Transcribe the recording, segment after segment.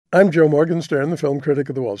I'm Joe Morgenstern, the film critic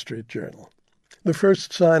of the Wall Street Journal. The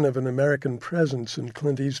first sign of an American presence in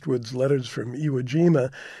Clint Eastwood's Letters from Iwo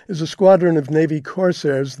Jima is a squadron of Navy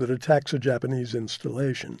corsairs that attacks a Japanese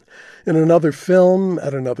installation. In another film,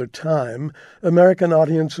 at another time, American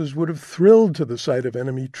audiences would have thrilled to the sight of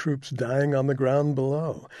enemy troops dying on the ground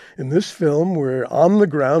below. In this film, we're on the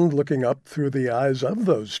ground looking up through the eyes of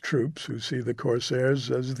those troops who see the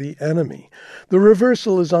corsairs as the enemy. The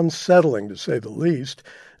reversal is unsettling, to say the least,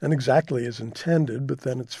 and exactly as intended, but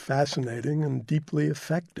then it's fascinating and deeply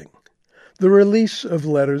affecting. The release of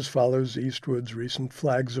Letters follows Eastwood's recent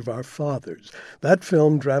Flags of Our Fathers. That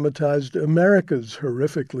film dramatized America's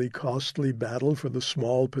horrifically costly battle for the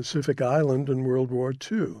small Pacific island in World War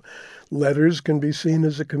II. Letters can be seen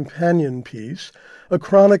as a companion piece, a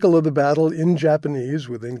chronicle of the battle in Japanese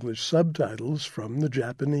with English subtitles from the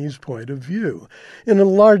Japanese point of view. In a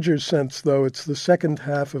larger sense, though, it's the second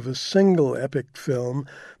half of a single epic film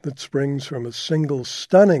that springs from a single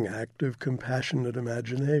stunning act of compassionate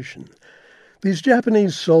imagination. These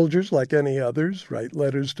Japanese soldiers, like any others, write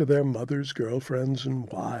letters to their mothers, girlfriends, and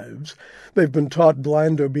wives. They've been taught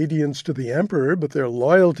blind obedience to the emperor, but their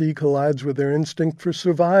loyalty collides with their instinct for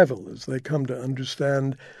survival as they come to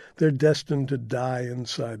understand they're destined to die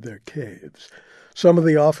inside their caves. Some of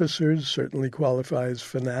the officers certainly qualify as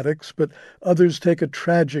fanatics, but others take a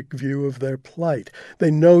tragic view of their plight.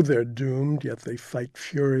 They know they're doomed, yet they fight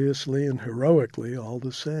furiously and heroically all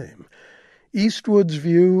the same. Eastwood's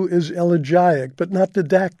view is elegiac, but not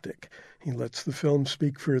didactic. He lets the film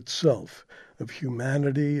speak for itself, of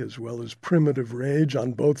humanity as well as primitive rage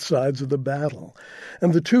on both sides of the battle.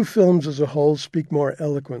 And the two films as a whole speak more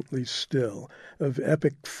eloquently still, of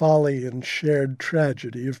epic folly and shared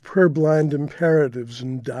tragedy, of purblind imperatives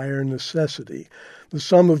and dire necessity. The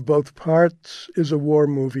sum of both parts is a war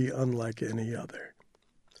movie unlike any other.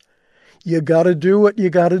 You gotta do what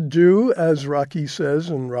you gotta do, as Rocky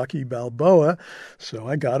says in Rocky Balboa, so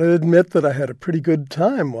I gotta admit that I had a pretty good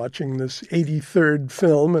time watching this 83rd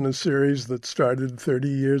film in a series that started 30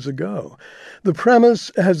 years ago. The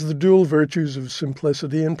premise has the dual virtues of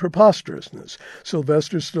simplicity and preposterousness.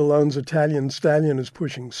 Sylvester Stallone's Italian stallion is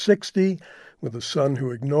pushing 60, with a son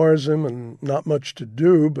who ignores him and not much to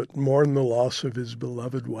do but mourn the loss of his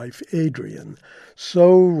beloved wife Adrian.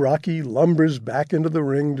 So Rocky lumbers back into the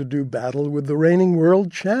ring to do battle with the reigning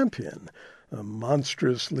world champion, a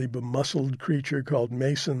monstrously bemuscled creature called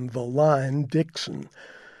Mason the Line Dixon.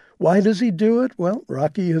 Why does he do it? Well,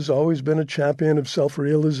 Rocky has always been a champion of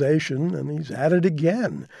self-realization, and he's at it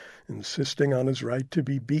again, insisting on his right to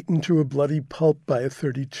be beaten to a bloody pulp by a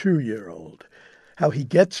 32-year-old. How he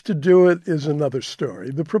gets to do it is another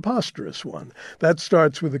story, the preposterous one. That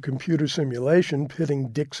starts with a computer simulation pitting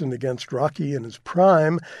Dixon against Rocky in his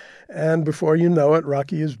prime, and before you know it,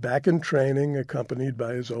 Rocky is back in training, accompanied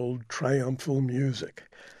by his old triumphal music.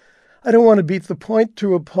 I don't want to beat the point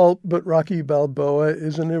to a pulp, but Rocky Balboa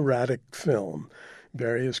is an erratic film.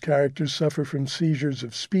 Various characters suffer from seizures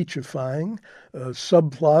of speechifying. A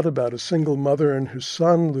subplot about a single mother and her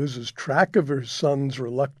son loses track of her son's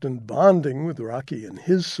reluctant bonding with Rocky and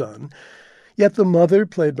his son. Yet the mother,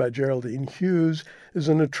 played by Geraldine Hughes, is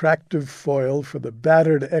an attractive foil for the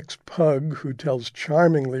battered ex-pug who tells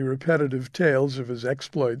charmingly repetitive tales of his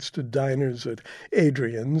exploits to diners at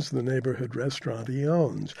Adrian's, the neighborhood restaurant he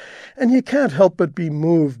owns. And you can't help but be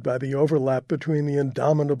moved by the overlap between the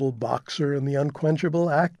indomitable boxer and the unquenchable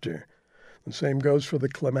actor. The same goes for the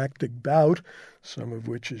climactic bout, some of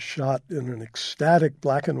which is shot in an ecstatic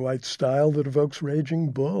black and white style that evokes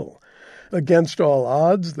Raging Bull. Against all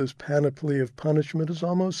odds, this panoply of punishment is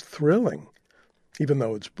almost thrilling, even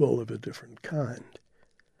though it's bull of a different kind.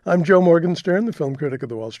 I'm Joe Morgenstern, the film critic of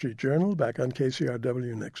the Wall Street Journal, back on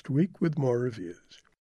KCRW next week with more reviews.